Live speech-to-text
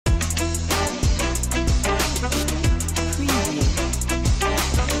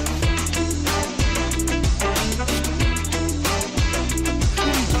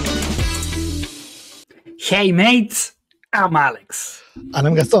Hey mates, I'm Alex. And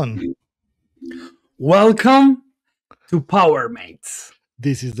I'm Gaston. Welcome to Power Mates.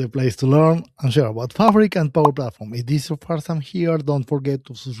 This is the place to learn and share about Fabric and Power Platform. If this is your first time here, don't forget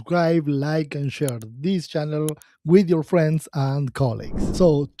to subscribe, like, and share this channel with your friends and colleagues.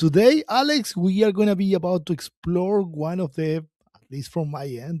 So today, Alex, we are going to be about to explore one of the, at least from my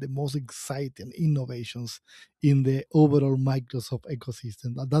end, the most exciting innovations in the overall Microsoft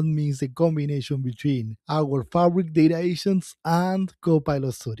ecosystem. And that means the combination between our Fabric data agents and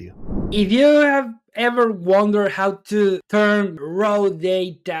Copilot Studio. If you have ever wondered how to turn raw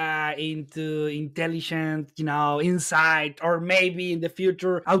data into intelligent, insight, or maybe in the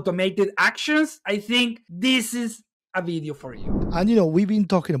future automated actions, I think this is a video for you. And we've been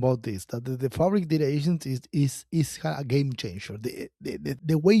talking about this, that the Fabric data agent is a game changer.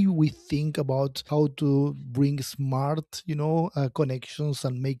 The way we think about how to bring smart connections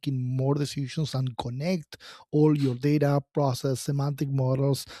and making more decisions and connect all your data, process semantic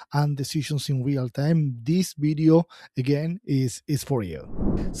models and decisions in real time. This video again is for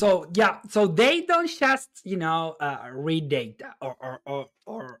you. So they don't just read data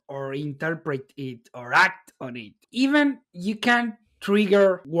or interpret it or act on it. Even you can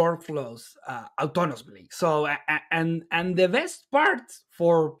trigger workflows autonomously. So and the best part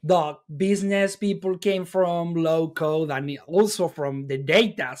for the business people came from low code and also from the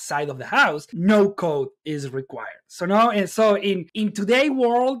data side of the house, no code is required. So now and so in today's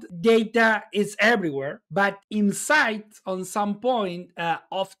world, data is everywhere, but insight on some point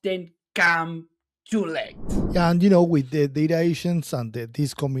often come too late. Yeah, and with the data agents and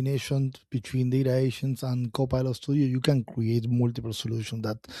this combination between data agents and Copilot Studio, you can create multiple solutions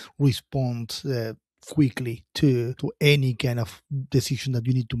that respond quickly to any kind of decision that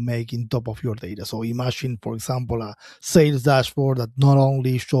you need to make in top of your data. So imagine, for example, a sales dashboard that not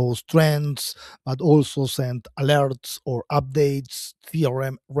only shows trends but also send alerts or updates,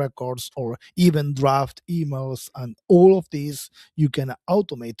 CRM records, or even draft emails, and all of these you can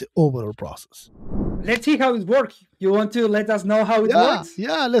automate the overall process. Let's see how it works. You want to let us know how it Yeah, works?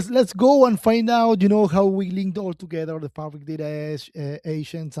 yeah. Let's go and find out. How we linked all together the Fabric data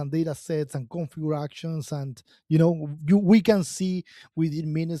agents and data sets and configure actions, and we can see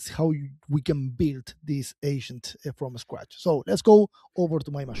within minutes how we can build this agent from scratch. So let's go over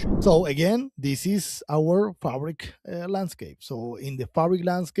to my machine. So again, this is our Fabric landscape. So in the Fabric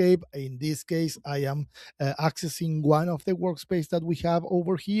landscape, in this case, I am accessing one of the workspace that we have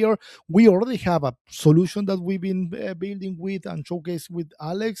over here. We already have a solution that we've been building with and showcase with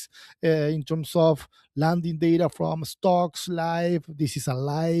Alex in terms of landing data from stocks live. This is a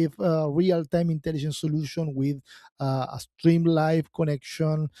live real-time intelligence solution with a stream live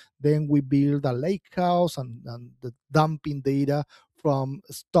connection. Then we build a lake house and the dumping data from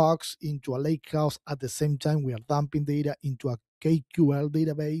stocks into a lake house. At the same time, we are dumping data into a KQL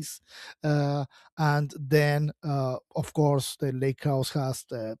database. And then, of course, the lakehouse has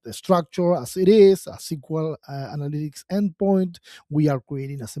the structure as it is, a SQL analytics endpoint. We are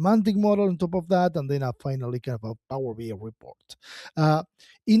creating a semantic model on top of that, and then finally kind of a Power BI report.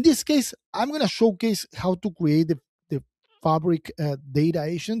 In this case, I'm going to showcase how to create the Fabric data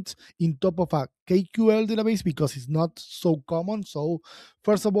agent in top of a KQL database because it's not so common. So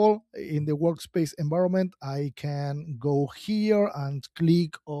first of all, in the workspace environment, I can go here and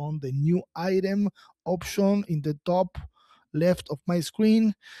click on the new item option in the top left of my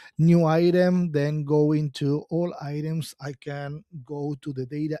screen, new item, then go into all items. I can go to the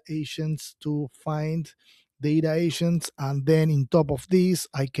data agents to find data agents, and then in top of this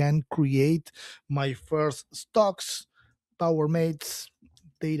I can create my first stocks PowerMates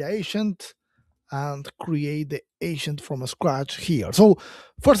data agent and create the agent from scratch here. So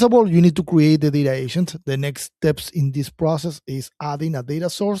first of all, you need to create the data agent. The next steps in this process is adding a data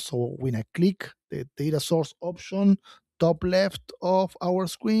source. So when I click the data source option, top left of our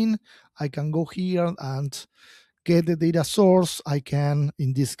screen, I can go here and get the data source. I can,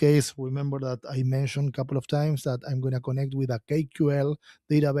 in this case, remember that I mentioned a couple of times that I'm going to connect with a KQL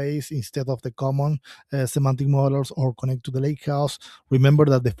database instead of the common semantic models or connect to the lakehouse. Remember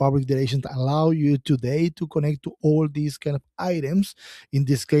that the Fabric data agent allow you today to connect to all these kind of items. In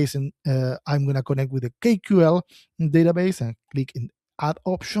this case, I'm going to connect with the KQL database and click in add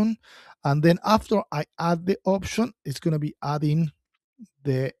option. And then after I add the option, it's going to be adding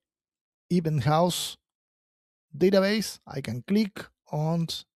the event house database. I can click on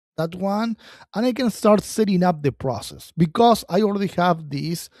that one and I can start setting up the process because I already have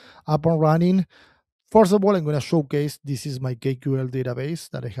this up and running. First of all, I'm going to showcase this is my KQL database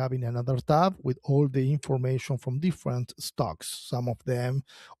that I have in another tab with all the information from different stocks. Some of them,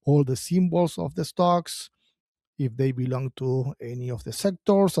 all the symbols of the stocks, if they belong to any of the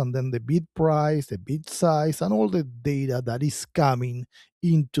sectors, and then the bid price, the bid size, and all the data that is coming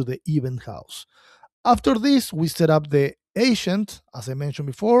into the event house. After this, we set up the agent. As I mentioned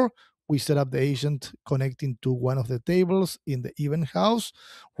before, we set up the agent connecting to one of the tables in the event house.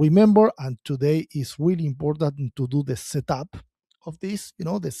 Remember, and today is really important to do the setup of this.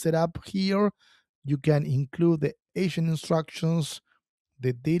 The setup here, you can include the agent instructions,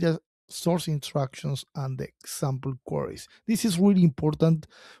 the data source instructions, and the example queries. This is really important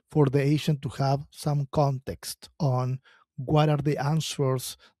for the agent to have some context on what are the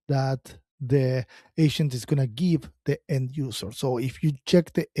answers that the agent is going to give the end user. So if you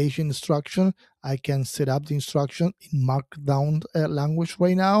check the agent instruction, I can set up the instruction in markdown language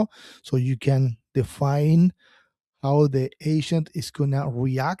right now, so you can define how the agent is gonna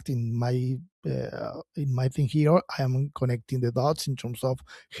react in my thing here. I am connecting the dots in terms of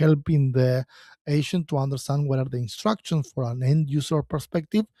helping the agent to understand what are the instructions for an end user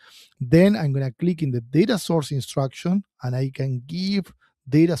perspective. Then I'm gonna click in the data source instruction, and I can give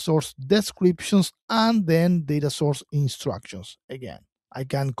data source descriptions and then data source instructions again. I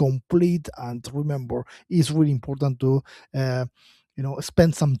can complete, and remember, it's really important to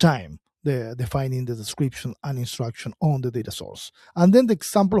spend some time defining the description and instruction on the data source. And then the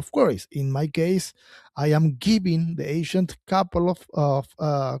example of queries. In my case, I am giving the agent couple of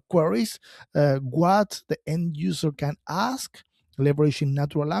queries, what the end user can ask, leveraging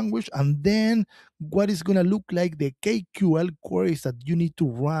natural language, and then what is going to look like the KQL queries that you need to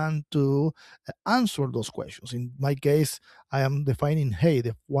run to answer those questions. In my case, I am defining, hey,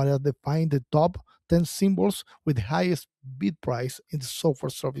 what are define the top 10 symbols with the highest bid price in the software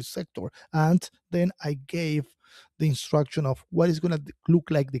service sector. And then I gave the instruction of what is going to look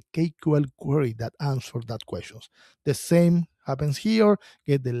like the KQL query that answered that questions. The same happens here.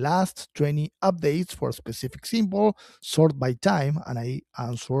 Get the last 20 updates for a specific symbol, sort by time, and I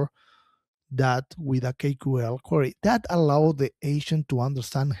answer that with a KQL query. That allows the agent to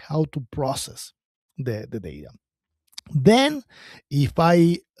understand how to process the data. Then, if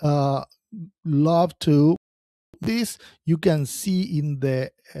I love to this, you can see in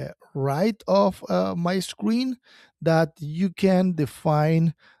the right of my screen that you can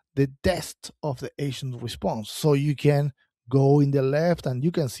define the test of the agent response. So you can go in the left and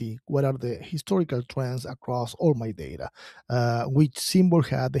you can see what are the historical trends across all my data, which symbol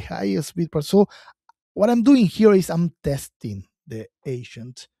had the highest bid price. So what I'm doing here is I'm testing the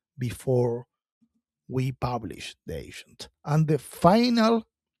agent before we publish the agent. And the final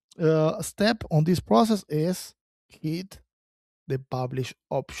step on this process is hit the publish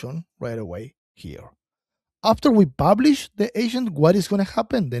option right away here. After we publish the agent, what is going to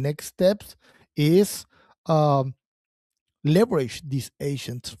happen? The next step is um, leverage this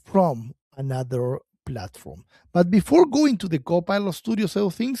agent from another platform. But before going to the Copilot Studio side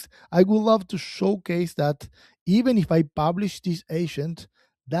of things, I would love to showcase that even if I publish this agent,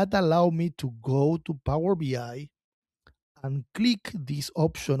 that allow me to go to Power BI and click this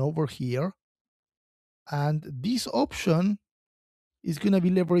option over here. And this option is going to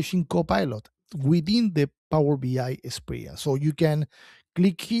be leveraging Copilot within the Power BI experience. So you can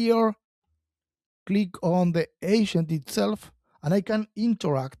click here, click on the agent itself, and I can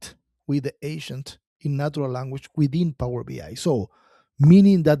interact with the agent in natural language within Power BI. So,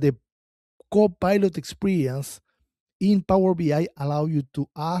 meaning that the Copilot experience in Power BI allow you to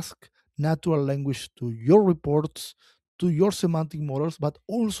ask natural language to your reports, to your semantic models, but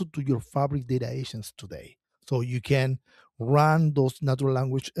also to your Fabric data agents today. So you can run those natural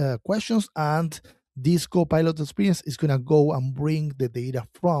language questions, and this Copilot experience is going to go and bring the data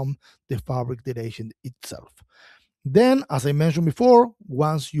from the Fabric data agent itself. Then, as I mentioned before,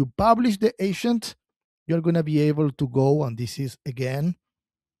 once you publish the agent, you're going to be able to go, and this is again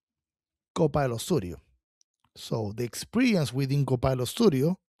Copilot Studio. So the experience within Copilot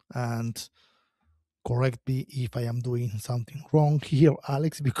Studio, and correct me if I am doing something wrong here,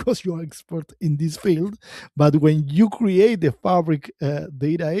 Alex, because you are expert in this field. But when you create the Fabric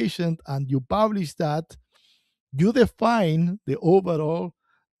data agent and you publish that, you define the overall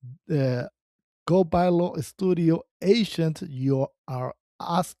uh, Copilot Studio agent you are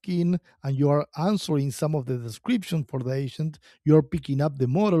asking, and you are answering some of the description for the agent. You're picking up the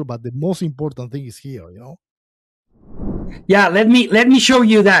model, but the most important thing is here. Yeah, let me show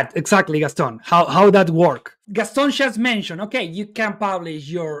you that exactly, Gaston. How that work. Gaston just mentioned. Okay, you can publish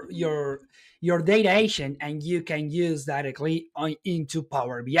your data agent and you can use directly into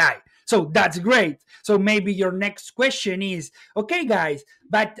Power BI. So that's great. So maybe your next question is, okay, guys,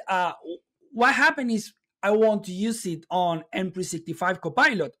 but what happened is I want to use it on M365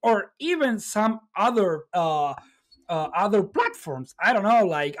 Copilot or even some other platforms. I don't know,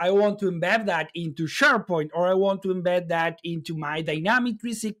 like I want to embed that into SharePoint, or I want to embed that into my Dynamic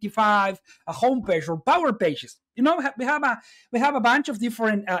 365 homepage or Power Pages. We have a bunch of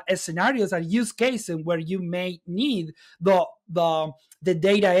different scenarios and use cases where you may need the the the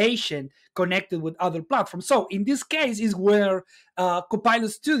data agent connected with other platforms. So in this case is where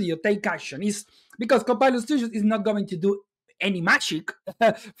Copilot Studio take action. Is because Copilot Studio is not going to do any magic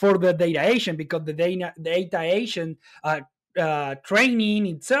for the data agent, because the data agent training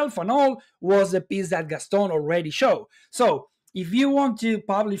itself and all was the piece that Gaston already showed. So if you want to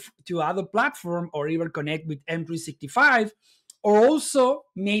publish to other platform or even connect with M365, or also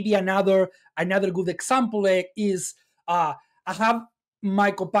maybe another good example is I have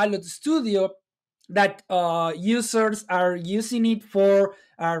my Copilot Studio that users are using it for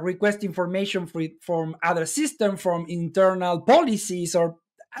request information from other systems, from internal policies, or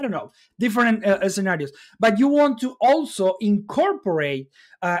I don't know, different scenarios. But you want to also incorporate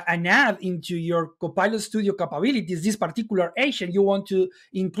and add into your Copilot Studio capabilities this particular agent. You want to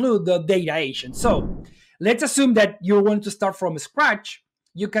include the data agent. So let's assume that you want to start from scratch.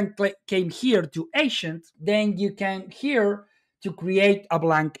 You can came here to agent, then you can here to create a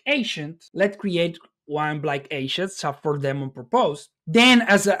blank agent. Let's create one blank agent for demo purpose. Then,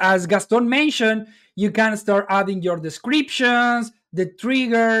 as Gaston mentioned, you can start adding your descriptions, the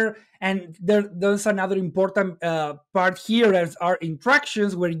trigger, and there's another important part here as are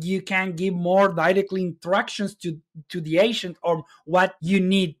interactions, where you can give more directly interactions to the agent, or what you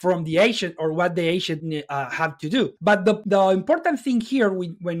need from the agent, or what the agent have to do. But the important thing here,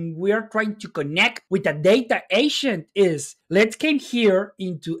 when we are trying to connect with a data agent, is let's come here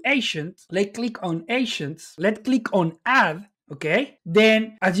into agent, let's click on agents, let's click on add. Okay,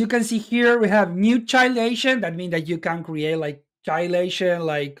 then as you can see here, we have new child agent. That means that you can create like child agent,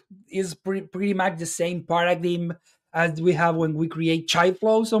 like is pretty much the same paradigm as we have when we create child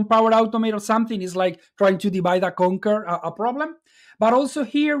flows on Power Automate or something. It's like trying to divide and conquer a problem. But also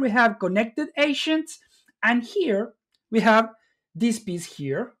here we have connected agents, and here we have this piece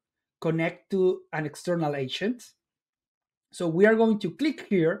here, connect to an external agent. So we are going to click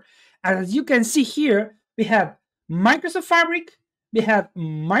here, and as you can see here, we have Microsoft Fabric, we have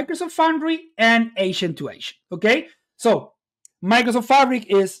Microsoft Foundry, and agent to agent. Okay, so Microsoft Fabric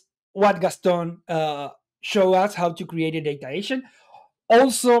is what Gaston showed us how to create a data agent.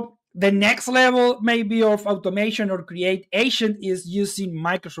 Also, the next level maybe of automation or create agent is using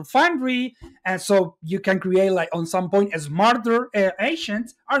Microsoft Foundry, and so you can create like on some point a smarter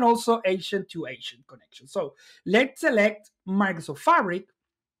agents, and also agent to agent connection. So let's select Microsoft Fabric.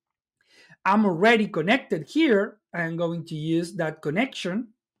 I'm already connected here. I'm going to use that connection.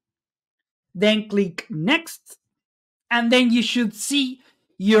 Then click next, and then you should see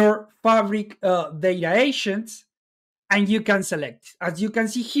your Fabric data agents, and you can select. As you can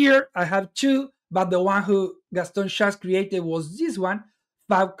see here, I have two, but the one who Gaston just created was this one,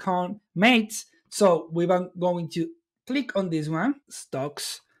 Falcon Mates. So we're going to click on this one,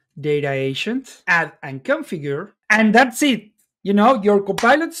 stocks data agent, add and configure, and that's it. Your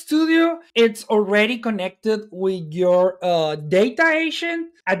Copilot Studio, it's already connected with your data agent.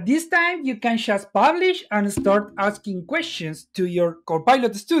 At this time, you can just publish and start asking questions to your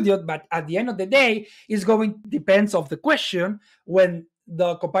Copilot Studio, but at the end of the day, it's going depends of the question. When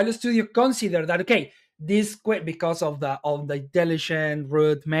the Copilot Studio consider that, okay, this because of the intelligent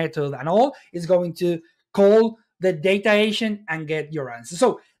root method and all, is going to call the data agent and get your answer.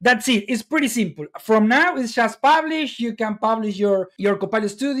 So that's it. It's pretty simple. From now, it's just publish. You can publish your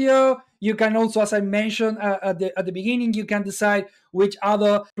Copilot Studio. You can also, as I mentioned at the beginning, you can decide which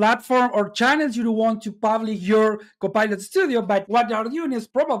other platform or channels you want to publish your Copilot Studio. But what they are doing is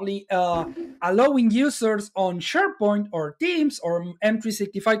probably allowing users on SharePoint or Teams or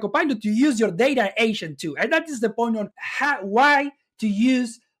M365 Copilot to use your data agent too. And that is the point on why to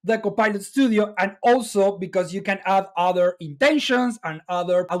use the Copilot Studio, and also because you can add other intentions and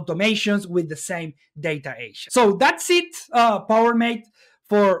other automations with the same data agent. So that's it, PowerMate,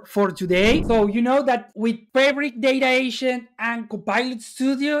 for today. So you know that with Fabric Data Agent and Copilot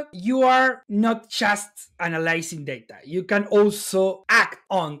Studio, you are not just analyzing data. You can also act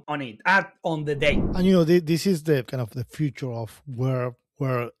on it, act on the data. And this is the kind of the future of where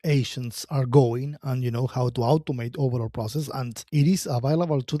where agents are going, and how to automate overall process, and it is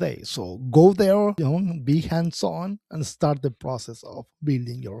available today. So go there, be hands-on and start the process of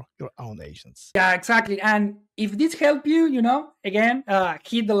building your own agents. Yeah, exactly. And if this helped you, again,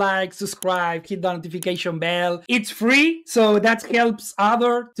 hit the like, subscribe, hit the notification bell. It's free, so that helps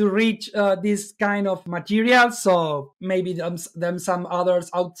other to reach this kind of material. So maybe them some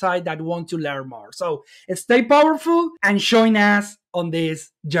others outside that want to learn more. So stay powerful and join us on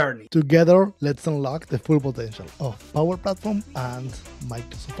this journey. Together, let's unlock the full potential of Power Platform and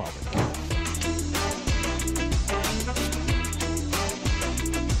Microsoft Fabric.